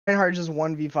Reinhardt just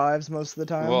 1v5s most of the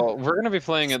time. Well, we're gonna be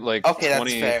playing at like Okay, that's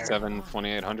 27,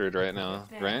 2800 right now,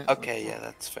 right? Okay, yeah,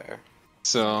 that's fair.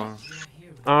 So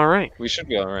Alright. we should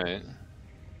be alright.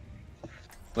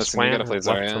 Listen, Swan you gotta play left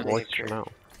to Zarya. voice him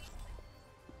out.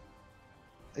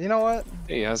 You know what?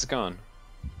 Hey, how's it going?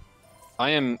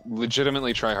 I am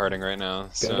legitimately tryharding right now,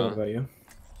 Good, so what about you?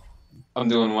 I'm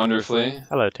doing wonderfully.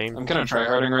 Hello, team. I'm kind of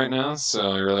tryharding right now,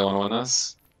 so I really want to win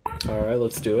this. Alright,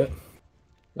 let's do it.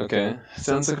 Okay,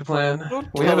 sounds like a plan. Don't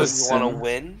We have a you want to sim.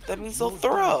 win? That means they'll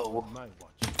throw.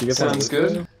 Do you guys Sounds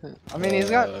good. I mean, he's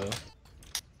got.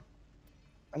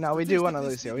 No, we do want to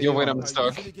Lucio. Yo, wait, I'm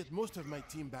stuck. I'm Okay,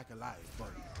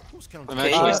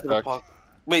 actually yeah. stuck.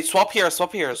 Wait, swap here,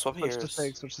 swap here, swap here.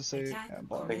 Switch to Sig. Yeah,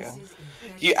 ball. There you go.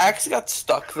 You actually got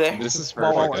stuck there. This is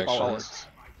Ball perfect, works, ball actually. works.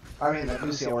 I mean,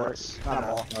 Lucio works. Not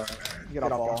ball. You get a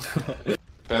ball.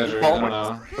 Badger, I don't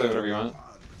know. Play whatever you want.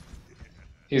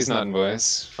 He's not in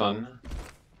voice. Fun.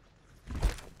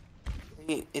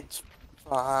 It's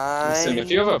Listen, fine. if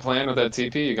you have a plan with that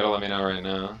TP, you gotta let me know right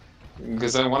now.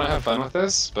 Because I want to have fun with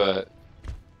this, but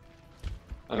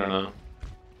I don't know.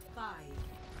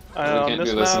 We On can't this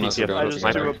do this map, unless we're doing I it just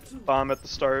do together. a bomb at the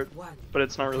start, but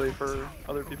it's not really for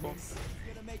other people.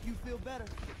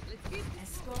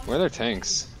 Where are their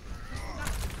tanks?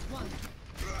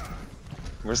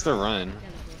 Where's their run?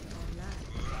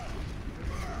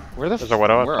 Where the There's a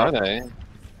Widow up where top. are they?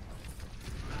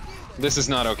 This is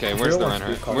not okay. Where's the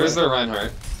Reinhardt? Where's the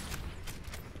Reinhardt?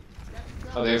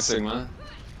 Oh, they have Sigma.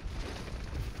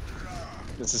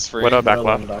 This is free. Widow back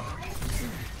left.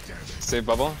 Save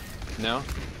bubble? No?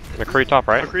 McCree top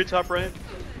right. McCree top right.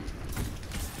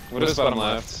 What is bottom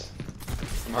left?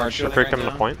 I'm hard shielding McCree right coming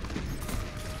to now. point.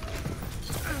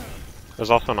 There's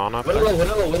also an on up there.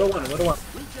 Widow one.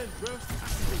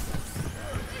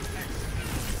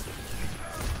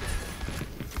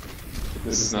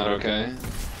 This is not okay.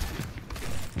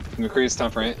 McCree's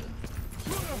top right.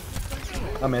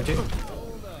 I'm anti.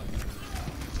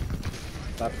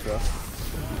 Top throw.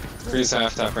 McCree's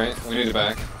half top right. We need it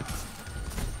back.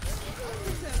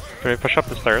 Can we push up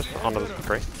the stairs onto this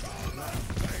McCree?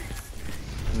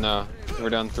 No, we're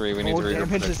down 3. We need to regroup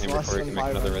damage with our is team less before we than can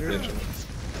make another 500. rotation.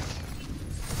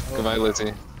 Goodbye,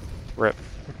 Lizzie. Rip.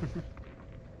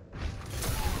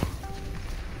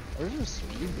 Where's your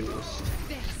speed boost?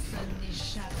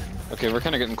 Okay, we're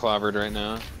kind of getting clobbered right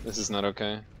now. This is not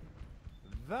okay.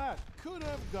 That could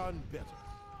have gone better.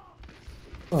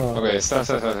 Okay, stop.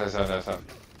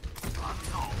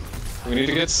 We need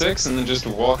to get 6 and then just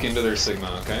walk into their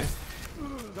Sigma, okay?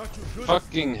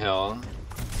 Fucking hell.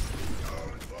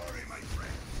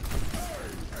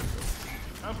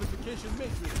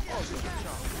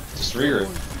 Just regroup.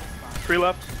 3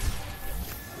 left.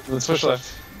 Let's push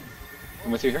left.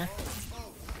 I'm with you here.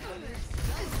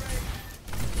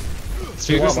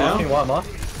 Speed boost now?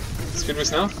 Speed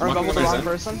boost now? Or Walking bubble the nobody's wrong in.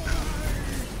 person?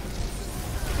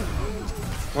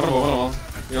 One.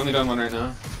 You're only down 1 right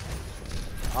now.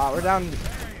 We're down.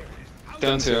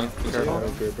 Down 2. Be careful.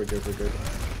 We're good.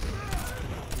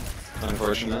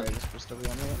 Unfortunate.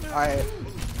 Alright.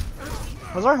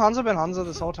 Was our Hanzo been Hanzo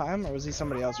this whole time, or was he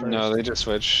somebody else? No, they just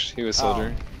switched. He was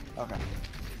Soldier. Okay.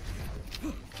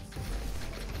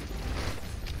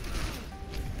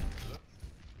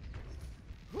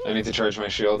 I need to charge my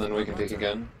shield and we can peek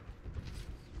again.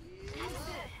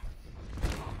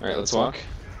 Alright, let's walk.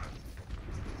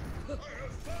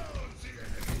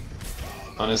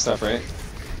 On his stuff, right?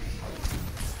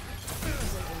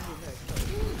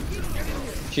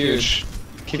 Huge.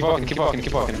 Keep walking.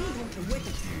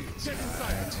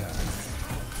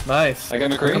 Nice. I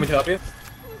got McCree. Coming to help you.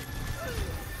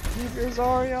 Keep your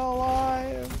Zarya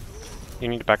alive. You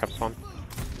need to back up spawn.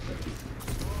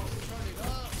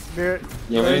 Spirit.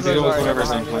 Yeah, we need to deal with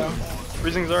whatever's on behind point.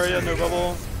 Freezing Zarya, no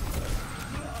bubble.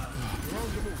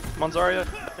 Come on Zarya,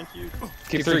 thank you.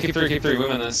 Keep 3. We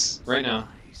win this. Right now.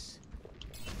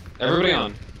 Everybody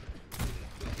on.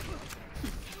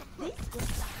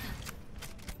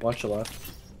 Watch the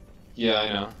left. Yeah, I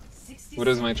know.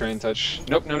 Widow's my train touch.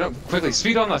 Nope. Quickly,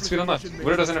 speed on left.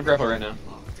 Widow doesn't have grapple right now.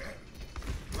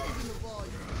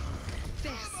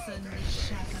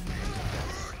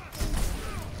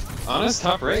 Honest,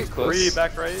 top right, close. 3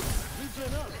 back right.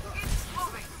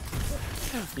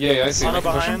 Yeah, I see. Ana We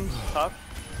can push behind, him. top.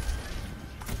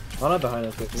 Ana behind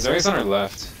us. Zoe's on our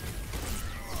left.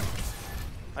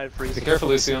 I have freeze. Be careful,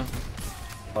 Lucio.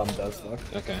 Does fuck.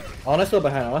 Okay. Ana still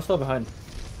behind.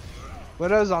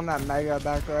 Widow's on that mega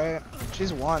back right.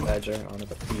 She's 1. Badger, Ana,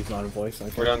 but he's not a voice.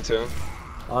 Okay. We're down 2.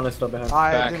 Ana's still behind.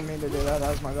 I Back. didn't mean to do that. That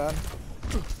was my bad.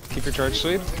 Keep your charge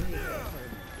sweep.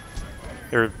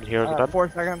 Your heroes are dead. 4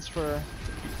 seconds for.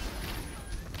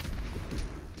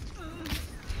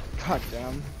 God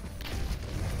damn.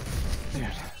 Dude.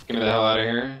 Get me the hell out of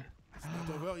here.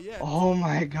 Not over yet. Oh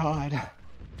my god.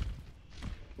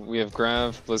 We have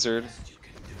Grav, Blizzard.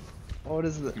 What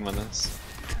is We this? can win this.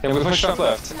 Yeah, we push up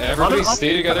left. Everybody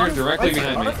stay together directly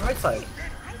behind me. Right side.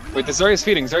 Wait, the Zarya's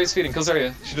feeding. Zarya's feeding. Kill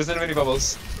Zarya. She doesn't have any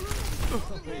bubbles.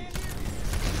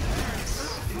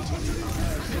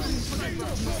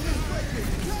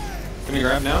 Can we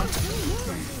grab now?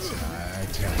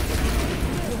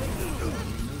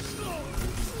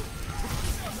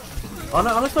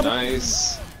 Ana stop.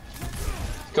 Nice.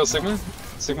 Kill Sigma.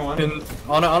 Sigma 1.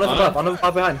 Ana Ana? top. Ana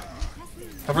top behind.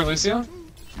 Cover Lucio.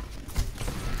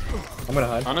 I'm gonna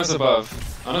hide. Ana's above.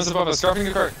 Ana's above us. Dropping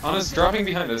the cart. Ana's dropping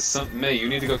behind us. May, you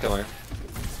need to go kill her.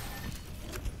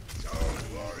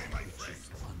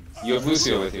 You have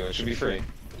Lucio with you. It should be free.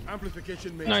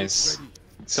 Amplification matrix Nice. ready.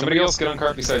 Somebody else get on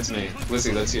cart besides me.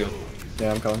 Lizzie, that's you.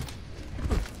 Yeah, I'm coming.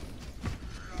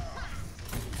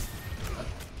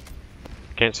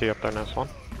 Can't see up there, nice one.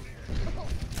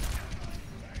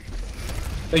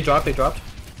 They dropped.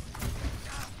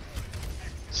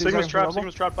 Sigma's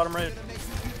trapped, bottom right.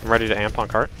 I'm ready to amp on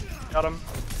cart. Got him.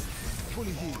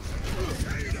 Fully healed.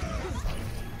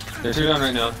 They're 2 down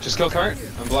right now. Just kill cart.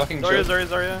 I'm blocking Zarya, Joe.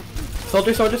 Zarya.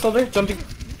 Soldier, jumping.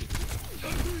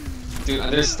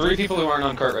 Dude, there's 3 people who aren't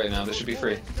on cart right now. This should be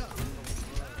free.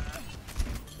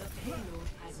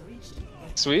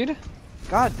 Swede?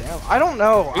 God damn. I don't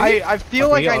know. I feel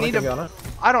like I need to. to.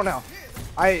 I don't know.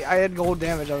 I had gold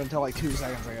damage up until like 2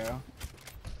 seconds ago.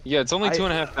 Yeah, it's only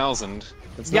 2,500.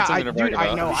 It's Yeah, not something to brag dude, about.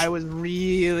 I know. I was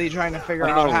really trying to figure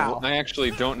I out don't know. how. I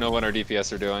actually don't know what our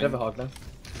DPS are I have a doing. hog now.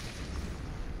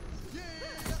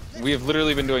 We have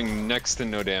literally been doing next to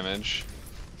no damage.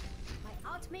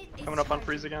 Coming up on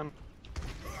freeze again.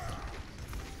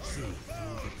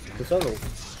 This other.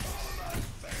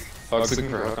 Fog's looking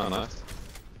for a hook on left.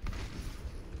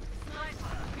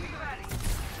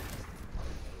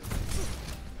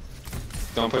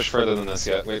 Don't push further than this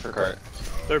yet. Wait for cart.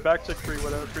 They're back to 3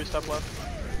 widow, 3 step left.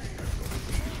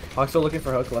 Hog's still looking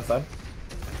for hook left side.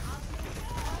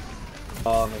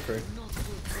 I'm free.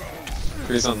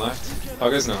 Freeze on left.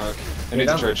 Hog has no hook. I need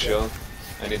to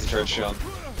charge shield.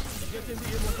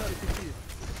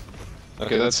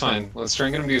 Okay, that's fine. Let's try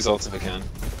and get him to use ults if we can.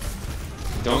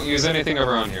 Don't use anything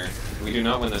over on here. We do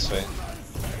not win this fight.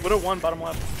 Widow 1, bottom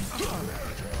left.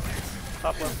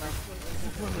 Top left now.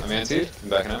 I'm anti. I'm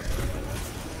backing up.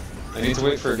 I need to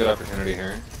wait for a good opportunity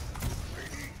here.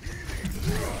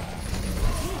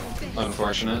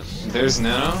 Unfortunate. There's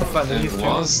Nano and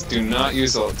walls. Do not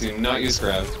use ult. Do not use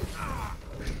grab.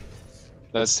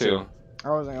 That's 2. I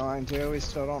wasn't going to. We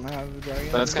still don't have the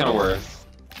dragon. That's kind of worth.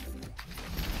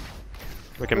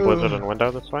 We can blizzard and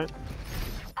window this fight.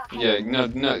 Yeah,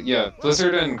 yeah.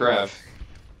 Blizzard and Grav.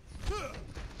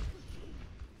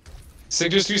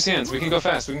 Sig, just use hands. We can go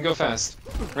fast.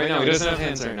 Right now, he doesn't have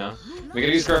hands right now. We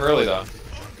gotta use Grav early though.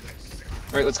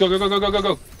 Alright, let's go.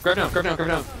 Grab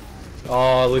now.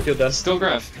 Oh, Lucio dead. Still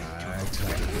Grav.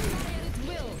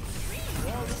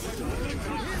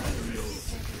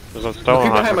 There's a still on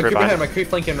My creep behind, behind. my creep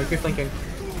flanking.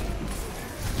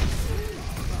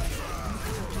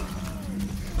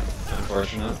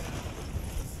 Unfortunate.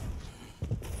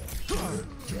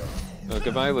 Oh,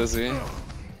 goodbye, Lizzie.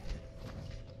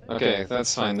 Okay,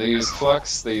 that's fine. They used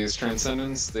Flux, they used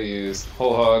Transcendence, they used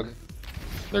Whole Hog.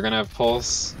 They're gonna have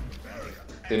Pulse.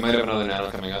 They might have another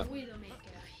Nano coming up.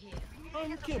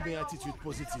 Anche beatitude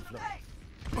positive là.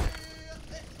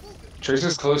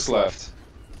 Tracer's close left.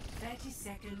 30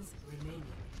 seconds remaining.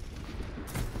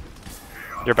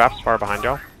 Your Bap's far behind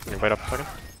y'all. Can you wait up a second?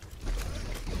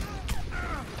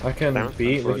 I can Damn, beat.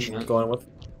 We unfortunate. can go on with.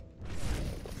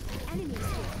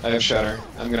 I have Shatter.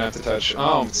 I'm gonna have to touch.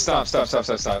 Oh, stop. Just hide.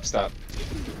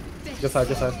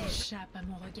 Échappe à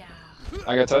mon regard.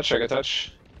 I got touch.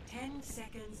 10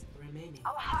 seconds remaining.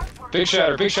 Big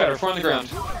Shatter, 4 on the ground.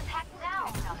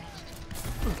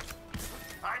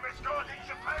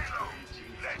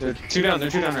 They're 2 down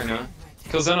right now.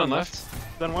 Kill Zen on left.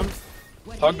 Then 1.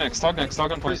 Hog next, hog on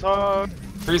point. Freeze hog.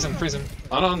 Freeze him.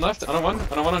 Ana on left, Ana 1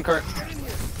 on cart.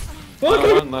 Oh,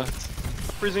 Ana 1 left.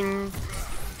 Freezing.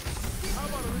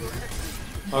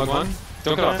 Hog 1.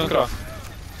 Don't get off.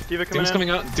 Diva coming Doom's in. coming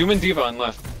out. Doom and Diva on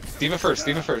left. Diva first.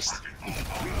 Doom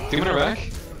in her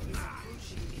back.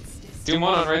 Doom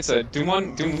 1 on right side. Doom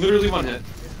literally 1 hit.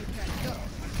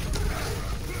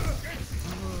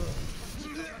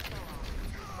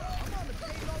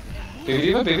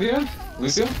 Baby Diva?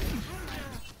 Lucio?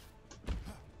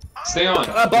 Stay on.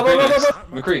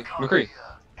 McCree.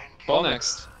 Ball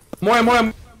next. More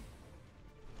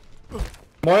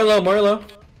low.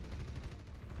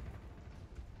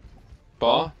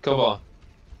 Ball? Kill ball.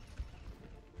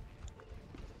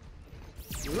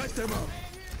 Let them up.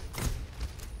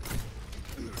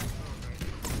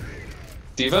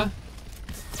 Diva?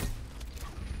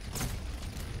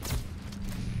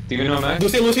 Diva no max?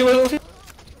 Lucy.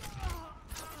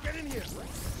 Get in here.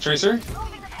 Tracer?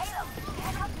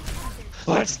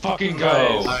 Let's fucking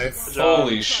go! Nice.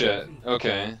 Holy shit.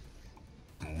 Okay.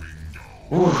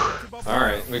 Whew.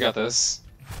 Alright, we got this.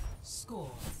 Score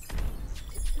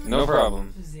No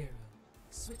problem. 0.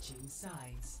 Switching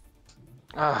sides.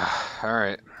 Ah,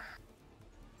 alright.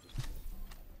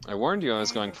 I warned you I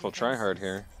was going full tryhard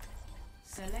here.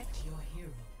 Select your hero.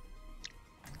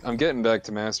 I'm getting back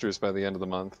to Masters by the end of the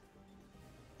month.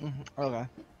 Okay.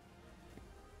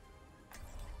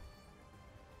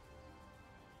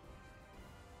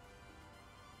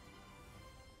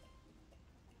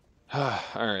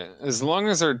 Alright, as long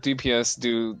as our DPS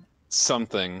do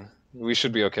something, we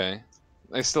should be okay.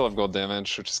 I still have gold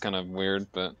damage, which is kind of weird,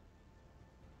 but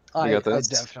I got this?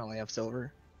 definitely have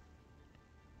silver.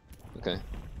 okay.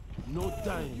 No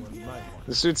dying on my one.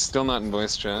 This dude's still not in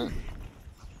voice chat.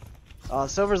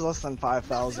 Silver's less than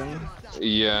 5,000.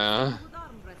 Yeah.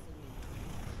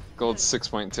 Gold's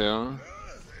 6.2.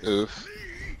 Oof.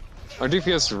 Our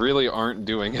DPS really aren't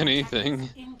doing anything.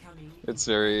 Incoming. It's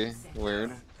very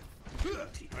weird.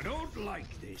 I don't like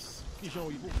this.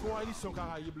 Pourquoi ils sont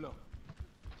carrés blancs?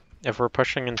 If we're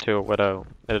pushing into a Widow,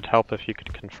 it'd help if you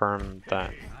could confirm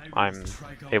that I'm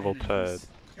able to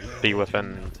be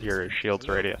within your shield's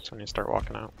radius when you start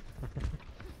walking out.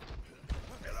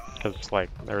 Because, like,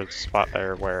 there was a spot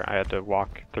there where I had to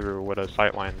walk through Widow's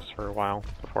sightlines for a while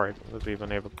before I was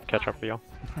even able to catch up with y'all.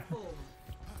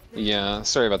 Yeah,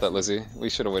 sorry about that, Lizzie. We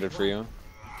should have waited for you.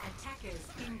 Attackers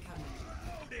incoming.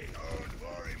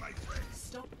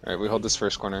 Stop. Alright, we hold this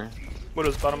first corner.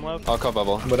 Widow's bottom left. I'll call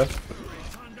bubble. Widow.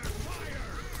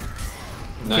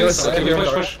 Nice. Give us Okay, we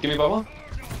a- push. Give me bubble.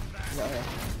 Yeah.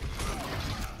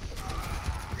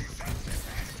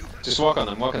 Just walk on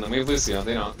them, walk on them. We have Lucio,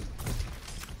 they don't.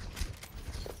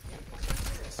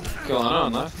 Kill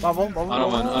on left. Bubble.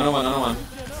 On one.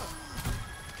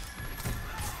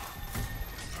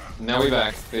 Now we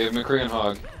back. They have McCree and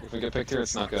Hog. If we get picked here,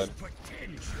 it's not good.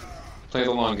 Play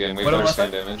the long game. We have What better am I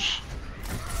stand saying? damage.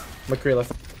 McCree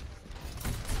left.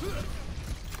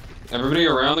 Everybody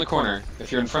around the corner.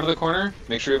 If you're in front of the corner,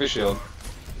 make sure you have a shield.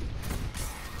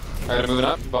 Alright, I'm moving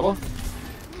up. Bubble.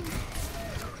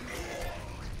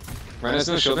 Ryan has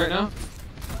no shield right now.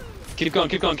 Keep going.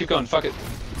 Fuck it.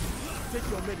 Take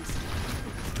your medicine.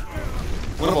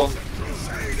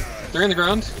 Winnable. They're in the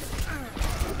ground.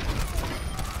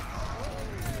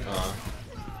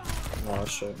 Oh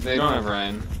shit. They don't have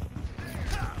Ryan.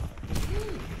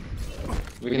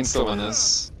 We can still win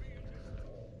this.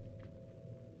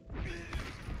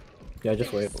 Yeah,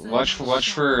 just wait. Watch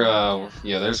for,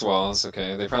 yeah, there's walls,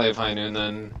 okay. They probably have High Noon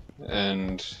then,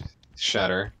 and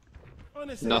Shatter.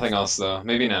 Nothing else though.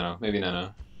 Maybe Nano.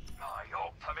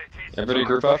 Everybody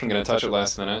group up, I'm gonna touch it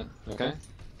last minute, okay?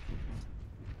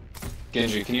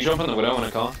 Genji, can you jump on the Widow when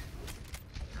I call?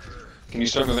 Can you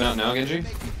start moving out now, Genji?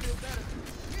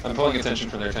 I'm pulling attention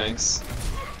from their tanks.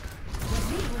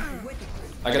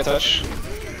 I got touch.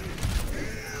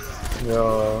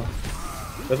 Yo.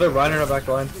 There's a Ryan in our back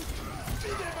line.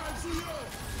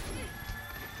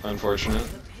 Unfortunate.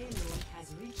 The payload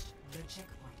has reached the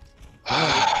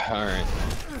checkpoint. Alright.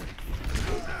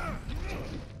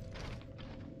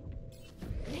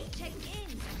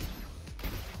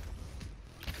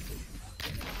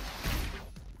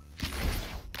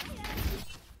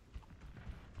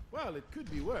 Well, it could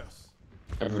be worse.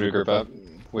 Everybody group up.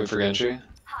 Wait for Genji.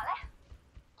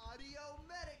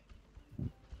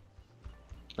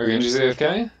 Are Genji's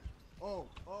AFK? Oh.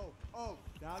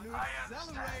 Now you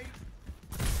accelerate.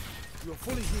 You're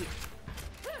fully here.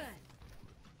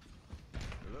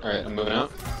 Alright, I'm moving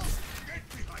out.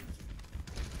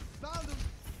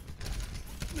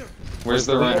 Where's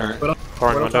the Reinhardt?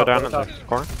 Pouring Widow window top, down Widow in top. the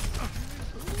corner.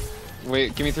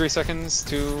 Wait, give me 3 seconds.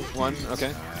 2, 1.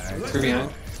 Okay. 3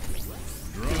 behind.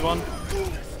 He's one.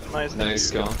 Nice. Nice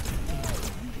skill.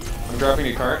 I'm dropping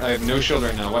a cart. I have no shield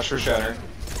right now. Watch for Shatter.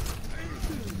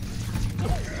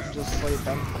 Just sleep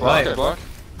them. Block, Right. I block.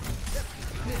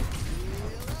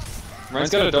 Ryan's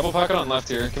got a double pocket on left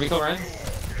here. Can we kill Ryan?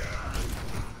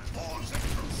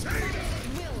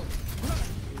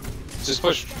 Just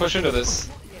push into this.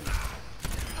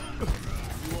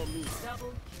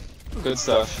 Good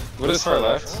stuff. What is far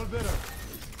left? All better.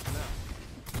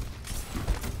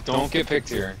 Don't get picked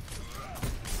here.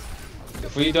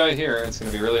 If we die here, it's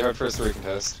gonna be really hard for us to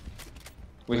recontest.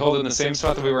 We hold it in the same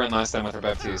spot that we were in last time with our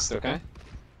Baptiste, okay?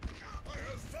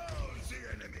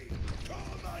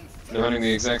 They're running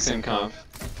the exact same comp.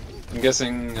 I'm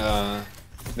guessing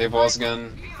they have walls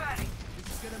again.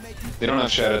 They don't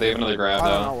have shadow, they have another grab I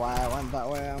don't know though. why I went that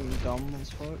way. I'm dumb as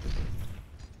fuck.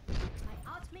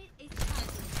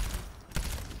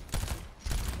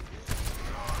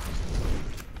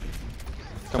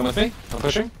 Come with me, I'm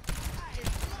pushing.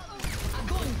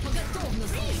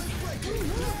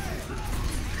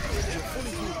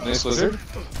 Nice wizard.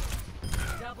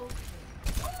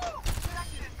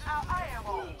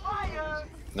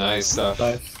 Nice stuff.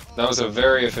 Nice. That was a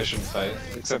very efficient fight,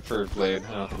 except for Blade.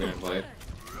 I don't think we had Blade.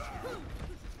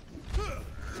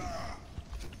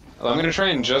 Well, I'm gonna try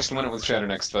and just win it with Shatter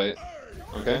next fight.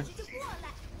 Okay?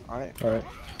 Alright. Alright.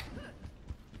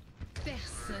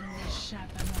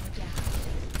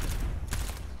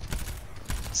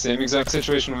 Same exact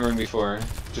situation we were in before.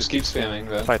 Just keep spamming,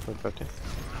 but... Fight with 50.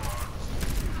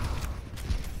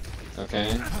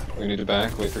 Okay, we need to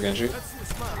back, wait for Genji.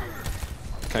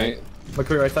 Okay,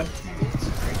 McCree right side.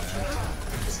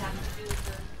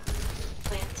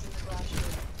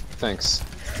 thanks.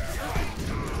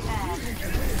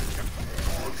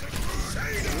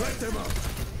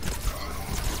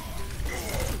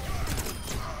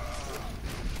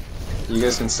 You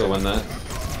guys can still win that.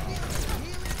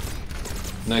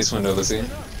 Nice window, Lizzie.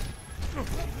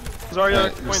 Zarya,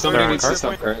 Alright, point somebody 30, needs to point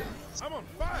stop cart.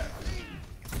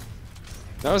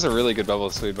 That was a really good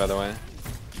bubble sweep, by the way.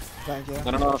 Thank you.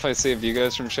 I don't know if I saved you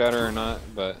guys from shatter or not,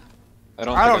 but I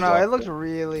don't. I think don't know. It blocked looked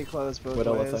really close both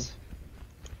Widow ways. left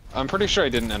I'm pretty sure I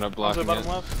didn't end up blocking bottom it.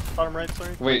 left, bottom right,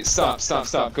 sorry. Wait, stop, stop,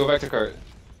 stop. Go back to cart.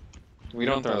 We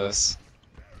don't throw this.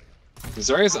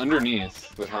 Zarya's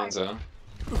underneath with Hanzo.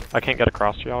 I can't get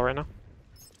across to y'all right now.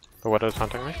 The Widow's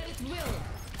hunting me.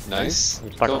 Nice.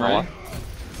 I'm stuck Kill on the Ryan. wall.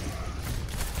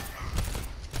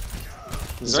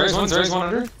 Zarya's one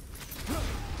under.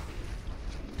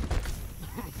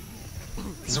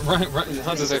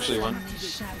 Hanzo's actually one.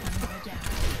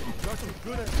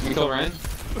 Can you kill Ryan?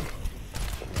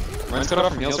 Ryan's cut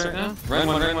off from heals right now. Ryan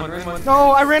one.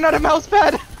 No, I ran out of mouse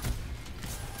pad!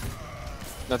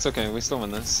 That's okay, we still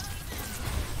win this.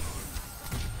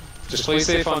 Just play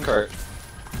safe on cart.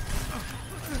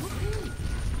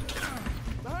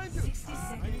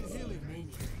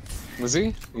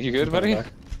 Lizzie, you good, buddy?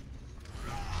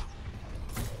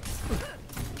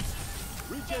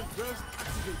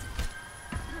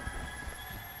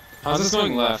 Hanzo's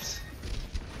going left.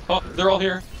 Oh, they're all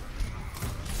here.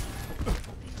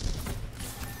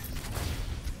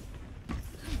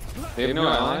 They have no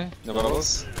ally, no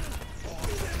bubbles.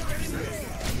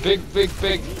 Big.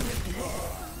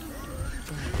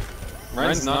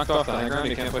 Ryan's knocked off the high ground,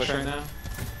 he can't push right now.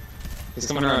 He's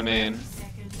coming around main.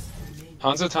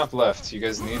 Hanzo top left, you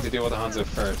guys need to deal with the Hanzo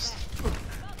first.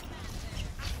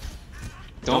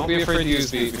 Don't be afraid to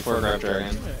use beat before grab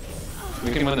dragon.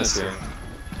 We can win this here.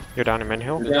 You're down in main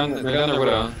hill? They're down their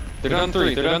widow. They're down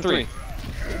three.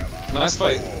 Last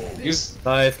fight. Use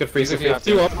Nice, good free. if you have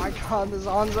to. Oh my god, this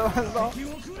Hanzo has all...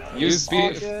 Use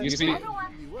beat. shit. Use beat.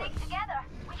 Everyone, stick together.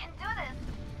 We can do this.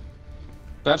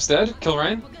 Bap's dead. Kill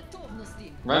Ryan.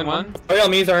 Ryan one. Oh yeah,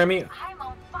 me, Zarya, me. I'm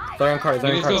on fire. Zarya on cart,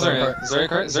 You need Zarya to on kill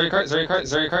cart, Zarya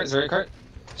on cart. Zarya cart.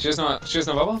 She has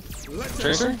no bubble.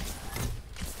 Tracer.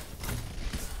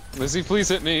 Lizzie, please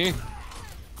hit me.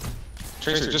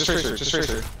 Tracer.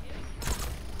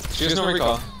 She has no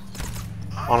recall.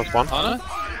 Honest one. Anna?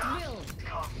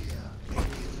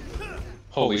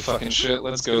 Holy fucking shit,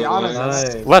 let's go. Yeah, Anna's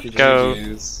boys. Nice. Let's go.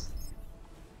 GGs.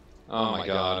 Oh my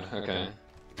god, okay.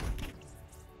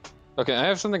 Okay, I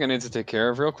have something I need to take care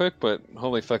of real quick, but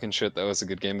holy fucking shit, that was a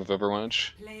good game of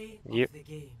Overwatch. Play Yep. of the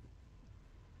game.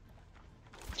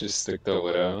 Just stick the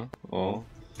Widow. Oh.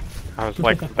 I was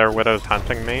like, their Widow's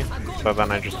hunting me, so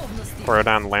then I just throw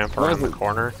down lamp around the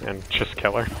corner and just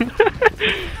kill her.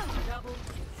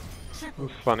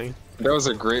 It's funny. That was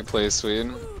a great play,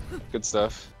 Swede. Good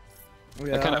stuff.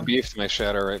 Yeah. I kind of beefed my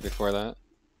shadow right before that.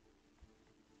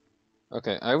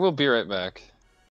 Okay, I will be right back.